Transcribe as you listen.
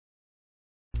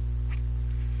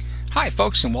Hi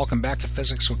folks, and welcome back to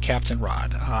Physics with Captain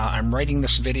Rod. I'm making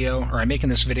this video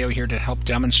here to help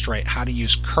demonstrate how to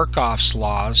use Kirchoff's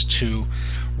laws to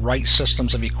write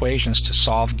systems of equations to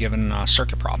solve given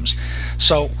circuit problems.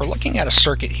 So we're looking at a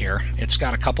circuit here. It's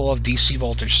got a couple of DC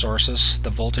voltage sources. The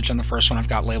voltage on the first one I've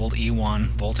got labeled E1,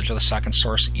 voltage of the second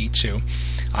source E2.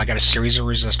 I got a series of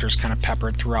resistors kind of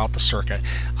peppered throughout the circuit.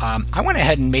 I went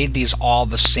ahead and made these all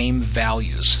the same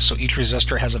values. So each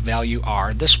resistor has a value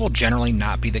R. This will generally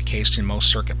not be the case in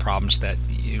most circuit problems that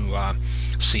you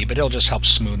see, but it'll just help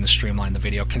smooth and streamline the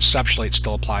video. Conceptually, it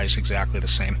still applies exactly the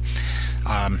same.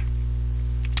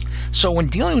 So when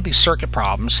dealing with these circuit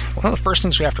problems, one of the first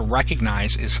things we have to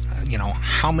recognize is,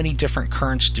 how many different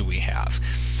currents do we have?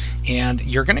 And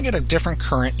you're going to get a different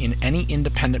current in any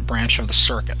independent branch of the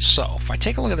circuit. So if I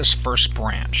take a look at this first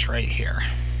branch right here,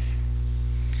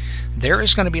 there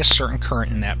is going to be a certain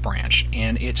current in that branch,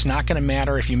 and it's not going to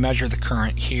matter if you measure the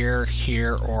current here,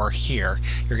 here, or here.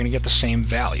 You're going to get the same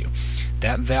value.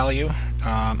 That value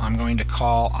I'm going to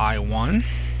call I1.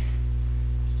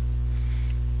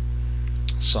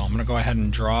 So I'm going to go ahead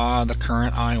and draw the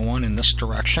current I1 in this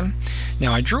direction.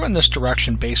 Now I drew in this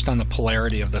direction based on the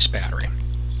polarity of this battery.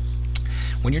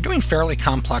 When you're doing fairly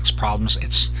complex problems,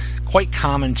 it's quite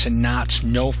common to not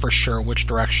know for sure which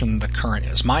direction the current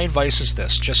is. My advice is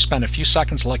this: just spend a few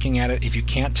seconds looking at it. If you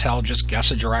can't tell, just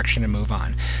guess a direction and move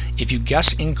on. If you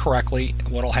guess incorrectly,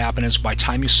 what will happen is by the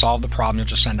time you solve the problem, you'll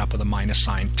just end up with a minus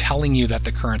sign telling you that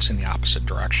the current's in the opposite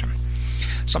direction.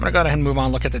 So I'm going to go ahead and move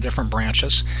on, look at the different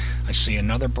branches. I see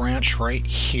another branch right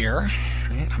here.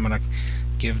 I'm going to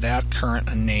give that current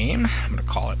a name. I'm going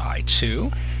to call it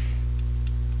I2.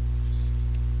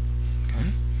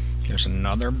 Here's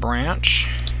another branch.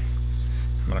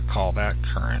 I'm going to call that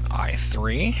current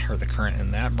I3, or the current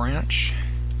in that branch.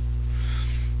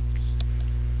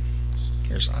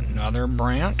 Here's another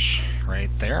branch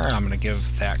right there. I'm going to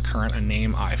give that current a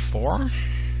name I4.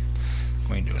 I'm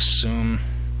going to assume,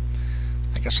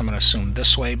 I'm going to assume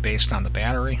this way based on the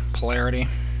battery polarity.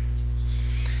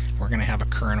 We're going to have a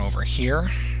current over here,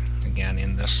 again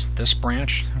in this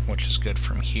branch, which is good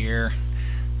from here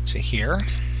to here.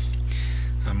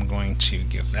 I'm going to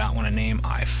give that one a name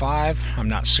I5. I'm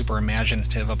not super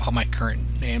imaginative about my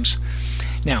current names.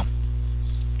 Now,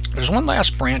 there's one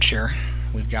last branch here.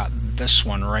 We've got this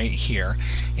one right here.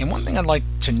 And one thing I'd like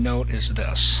to note is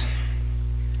this.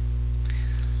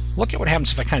 Look at what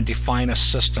happens if I kind of define a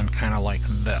system kind of like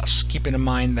this. Keeping in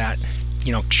mind that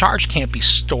charge can't be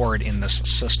stored in this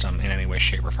system in any way,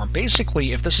 shape, or form.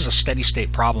 Basically, if this is a steady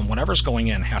state problem, whatever's going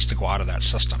in has to go out of that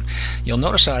system. You'll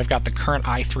notice that I've got the current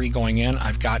I3 going in.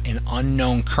 I've got an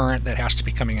unknown current that has to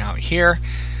be coming out here.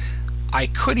 I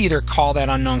could either call that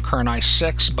unknown current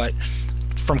I6, but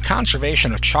from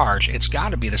conservation of charge, it's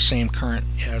got to be the same current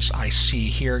as I see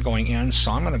here going in. So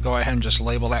I'm going to go ahead and just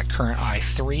label that current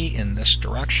I3 in this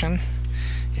direction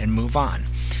and move on.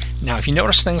 Now, if you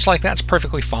notice things like that, it's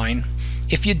perfectly fine.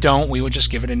 If you don't, we would just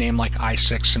give it a name like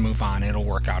I6 and move on. It'll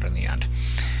work out in the end.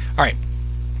 All right.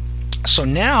 So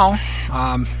now,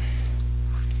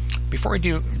 before we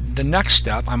do the next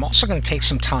step, I'm also going to take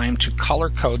some time to color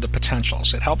code the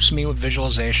potentials. It helps me with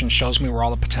visualization, shows me where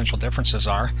all the potential differences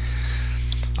are.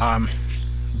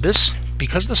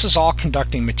 Because this is all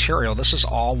conducting material, this is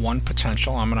all one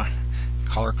potential. I'm going to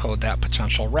color code that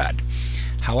potential red.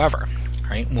 However,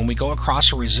 when we go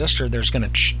across a resistor, there's going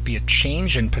to be a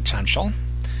change in potential.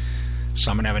 So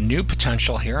I'm going to have a new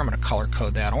potential here. I'm going to color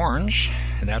code that orange,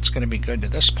 and that's going to be good to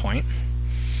this point.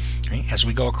 As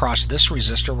we go across this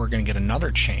resistor, we're going to get another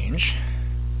change.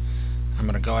 I'm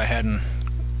going to go ahead and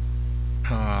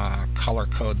color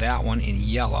code that one in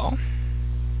yellow.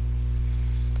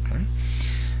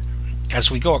 As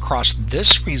we go across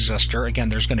this resistor, again,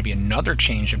 there's going to be another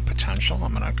change in potential.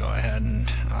 I'm going to go ahead and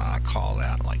call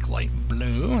that like light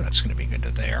blue. That's going to be good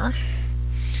to there.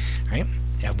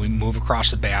 As we move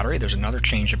across the battery, there's another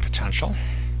change in potential.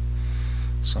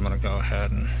 So I'm going to go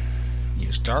ahead and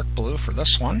use dark blue for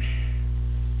this one.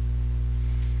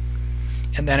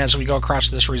 And then as we go across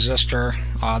this resistor,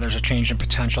 there's a change in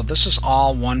potential. This is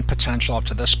all one potential up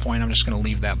to this point. I'm just going to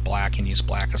leave that black and use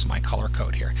black as my color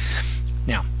code here.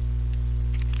 Now,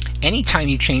 anytime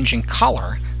you change in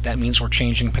color, that means we're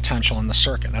changing potential in the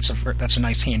circuit. That's a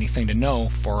nice handy thing to know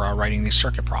for writing these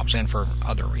circuit problems and for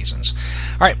other reasons.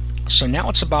 All right, so now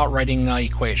it's about writing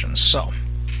equations. So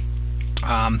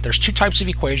there's two types of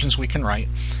equations we can write.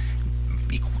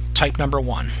 Type number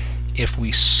one, if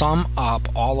we sum up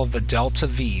all of the delta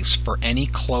V's for any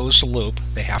closed loop,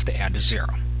 they have to add to 0.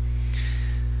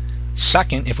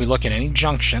 Second, if we look at any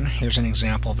junction, here's an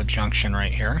example of a junction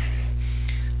right here.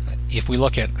 if we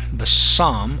look at the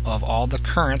sum of all the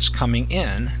currents coming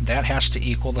in, that has to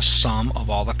equal the sum of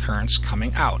all the currents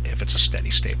coming out if it's a steady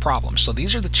state problem. So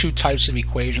these are the two types of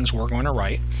equations we're going to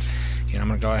write. And I'm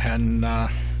going to go ahead and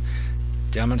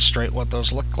demonstrate what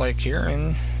those look like here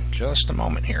in just a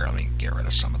moment here. Let me get rid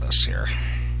of some of this here.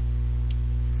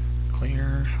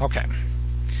 Clear. Okay.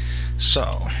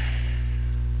 So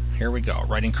here we go,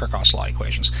 writing Kirchoff's law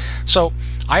equations. So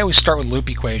I always start with loop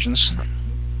equations.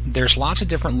 There's lots of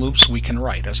different loops we can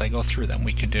write as I go through them.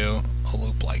 We could do a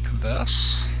loop like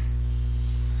this.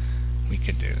 We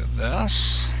could do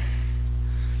this.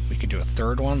 We could do a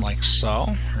third one like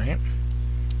so, right?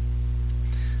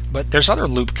 But there's other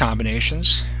loop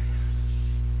combinations.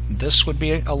 This would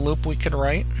be a loop we could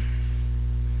write.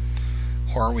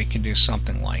 Or we could do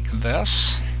something like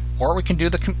this. Or we can do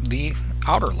the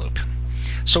outer loop.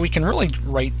 So we can really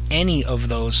write any of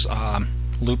those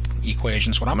loop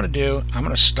equations. What I'm going to do, I'm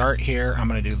going to start here. I'm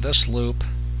going to do this loop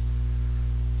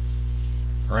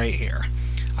right here.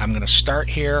 I'm going to start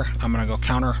here. I'm going to go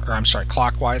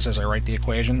clockwise as I write the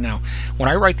equation. Now, when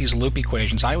I write these loop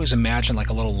equations, I always imagine like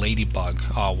a little ladybug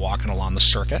walking along the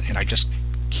circuit, and I just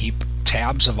keep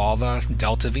tabs of all the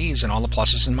delta V's and all the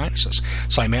pluses and minuses.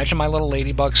 So I imagine my little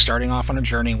ladybug starting off on a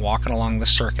journey, walking along the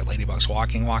circuit. Ladybug's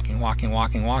walking, walking, walking,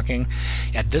 walking, walking.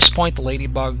 At this point, the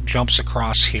ladybug jumps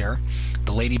across here.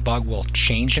 The ladybug will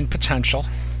change in potential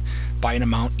by an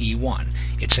amount E1.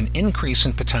 It's an increase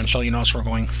in potential. You notice we're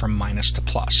going from minus to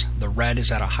plus. The red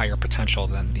is at a higher potential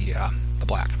than the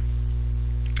black.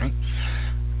 Right?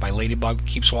 My ladybug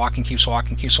keeps walking, keeps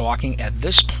walking, keeps walking. At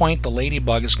this point, the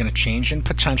ladybug is going to change in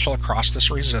potential across this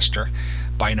resistor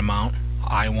by an amount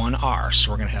I1R.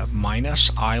 So we're going to have minus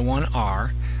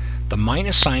I1R. The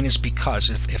minus sign is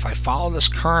because if I follow this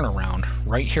current around,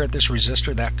 right here at this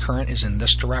resistor, that current is in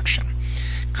this direction.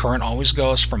 Current always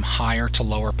goes from higher to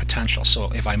lower potential.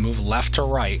 So if I move left to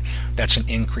right, that's an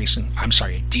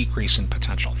a decrease in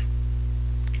potential.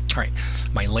 All right,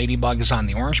 my ladybug is on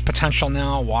the orange potential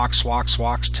now, walks, walks,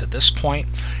 walks to this point.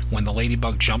 When the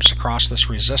ladybug jumps across this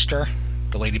resistor,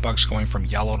 the ladybug's going from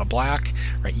yellow to black.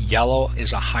 Right? Yellow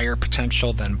is a higher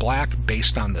potential than black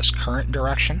based on this current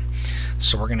direction.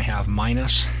 So we're going to have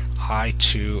minus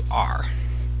I2R.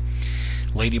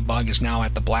 Ladybug is now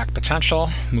at the black potential,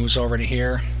 moves over to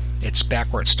here. It's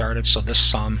back where it started, so this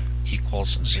sum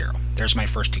equals 0. There's my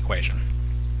first equation.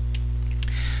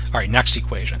 All right, next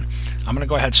equation. I'm going to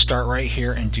go ahead and start right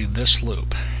here and do this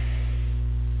loop.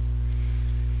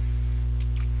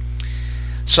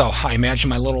 So I imagine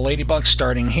my little ladybug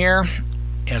starting here.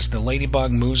 As the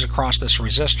ladybug moves across this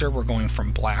resistor, we're going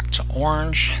from black to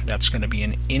orange. That's going to be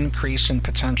an increase in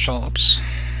potential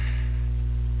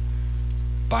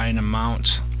by an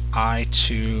amount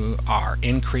I2R.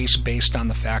 Increase based on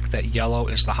the fact that yellow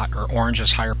is orange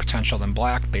is higher potential than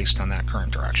black based on that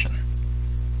current direction.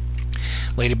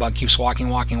 Ladybug keeps walking,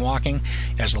 walking, walking.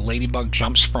 As the ladybug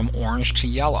jumps from orange to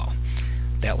yellow,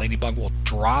 that ladybug will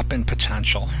drop in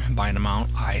potential by an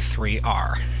amount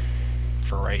I3R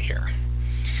for right here.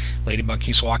 Ladybug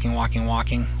keeps walking, walking,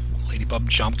 walking. Ladybug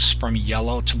jumps from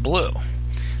yellow to blue.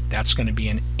 That's going to be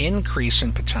an increase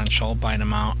in potential by an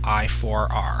amount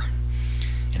I4R.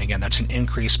 And again, that's an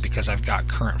increase because I've got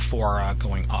current 4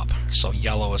 going up. So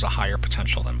yellow is a higher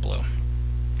potential than blue.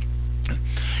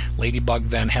 Ladybug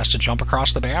then has to jump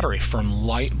across the battery from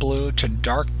light blue to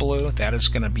dark blue. That is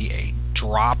going to be a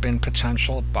drop in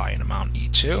potential by an amount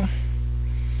E2.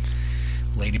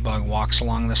 Ladybug walks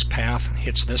along this path,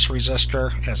 hits this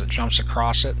resistor. As it jumps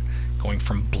across it, going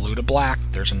from blue to black,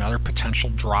 there's another potential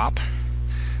drop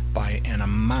by an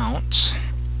amount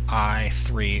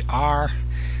I3R.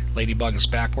 Ladybug is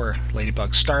back where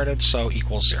Ladybug started, so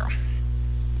equals 0.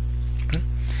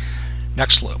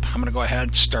 Next loop. I'm going to go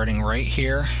ahead, starting right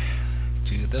here,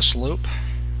 do this loop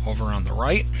over on the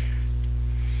right.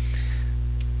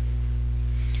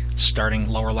 Starting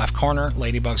lower left corner,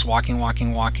 Ladybug's walking,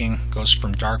 walking, walking, goes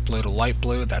from dark blue to light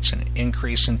blue. That's an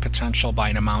increase in potential by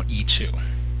an amount E2.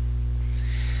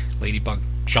 Ladybug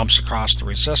jumps across the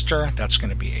resistor. That's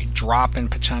going to be a drop in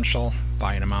potential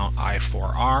by an amount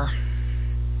I4R.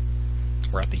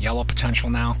 We're at the yellow potential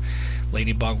now.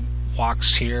 Ladybug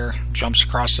walks here, jumps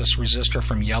across this resistor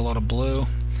from yellow to blue.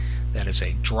 That is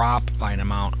a drop by an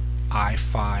amount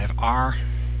I5R.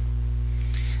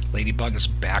 Ladybug is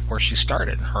back where she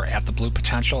started, or at the blue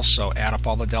potential, so add up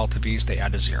all the delta V's, they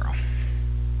add to 0.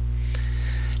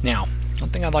 Now, one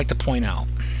thing I'd like to point out,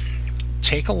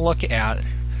 take a look at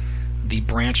the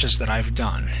branches that I've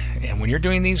done. And when you're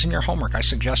doing these in your homework, I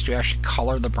suggest you actually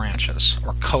color the branches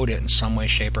or code it in some way,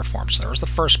 shape, or form. So there was the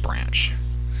first branch.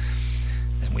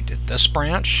 Then we did this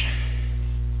branch.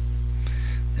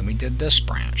 Then we did this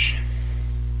branch.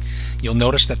 you'll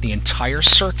notice that the entire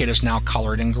circuit is now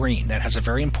colored in green. That has a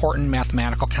very important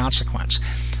mathematical consequence.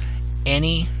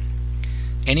 Any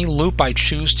loop I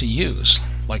choose to use,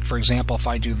 like for example if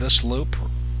I do this loop,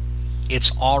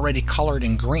 it's already colored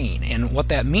in green, and what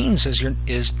that means is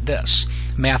this.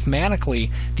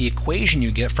 Mathematically, the equation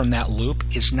you get from that loop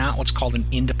is not what's called an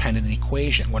independent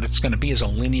equation. What it's going to be is a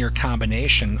linear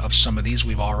combination of some of these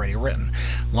we've already written.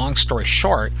 Long story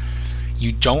short,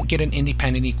 you don't get an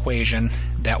independent equation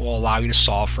that will allow you to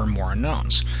solve for more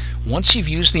unknowns. Once you've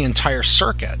used the entire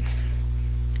circuit,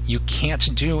 you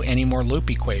can't do any more loop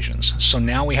equations. So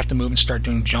now we have to move and start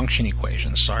doing junction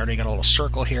equations. So I already got a little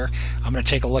circle here. I'm going to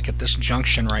take a look at this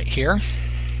junction right here.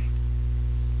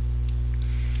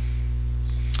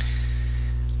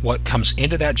 What comes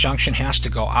into that junction has to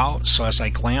go out. So as I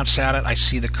glance at it, I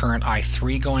see the current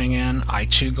I3 going in,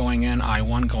 I2 going in,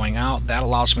 I1 going out. That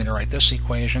allows me to write this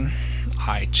equation.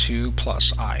 I2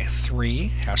 plus I3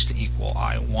 has to equal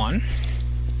I1.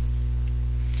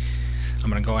 I'm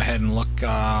going to go ahead and look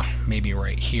maybe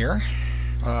right here.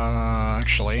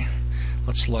 Actually,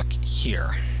 let's look here.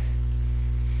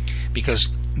 Because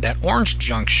that orange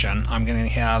junction, I'm going to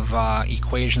have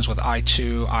equations with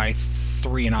I2,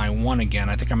 I3, and I1 again.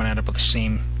 I think I'm going to end up with the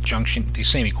same junction, the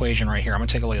same equation right here. I'm going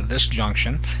to take a look at this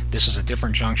junction. This is a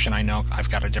different junction. I know I've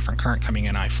got a different current coming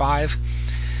in, I5.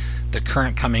 The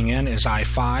current coming in is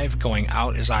I5, going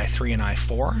out is I3 and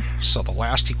I4. So the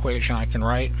last equation I can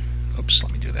write, oops,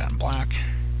 let me do that in black,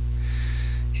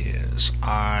 is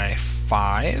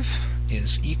I5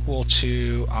 is equal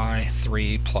to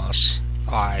I3 plus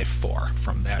I4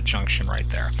 from that junction right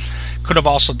there. Could have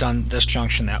also done this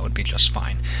junction, that would be just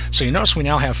fine. So you notice we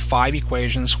now have 5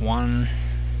 equations.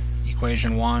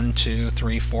 Equation 1, 2,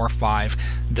 3, 4, 5.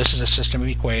 This is a system of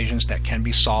equations that can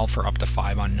be solved for up to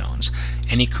 5 unknowns.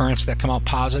 Any currents that come out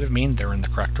positive mean they're in the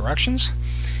correct directions.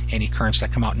 Any currents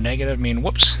that come out negative mean,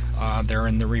 whoops, they're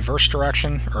in the reverse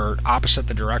direction or opposite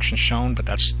the direction shown, but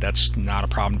that's not a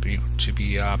problem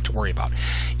to worry about.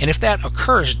 And if that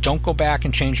occurs, don't go back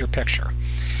and change your picture.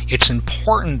 It's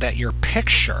important that your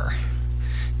picture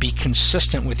be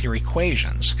consistent with your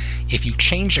equations. If you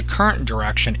change the current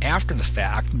direction after the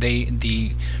fact,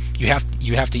 you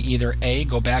have to either A,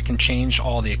 go back and change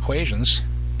all the equations,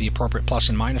 the appropriate plus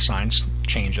and minus signs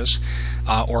changes,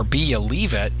 or B, you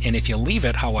leave it, and if you leave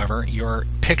it, however, your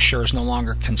picture is no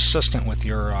longer consistent with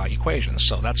your equations.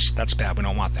 So that's bad. We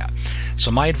don't want that.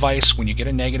 So my advice, when you get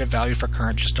a negative value for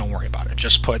current, just don't worry about it.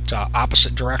 Just put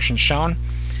opposite direction shown.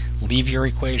 Leave your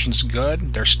equations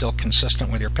good. They're still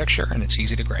consistent with your picture, and it's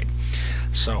easy to grade.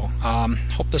 So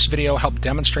hope this video helped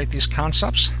demonstrate these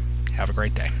concepts. Have a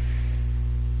great day.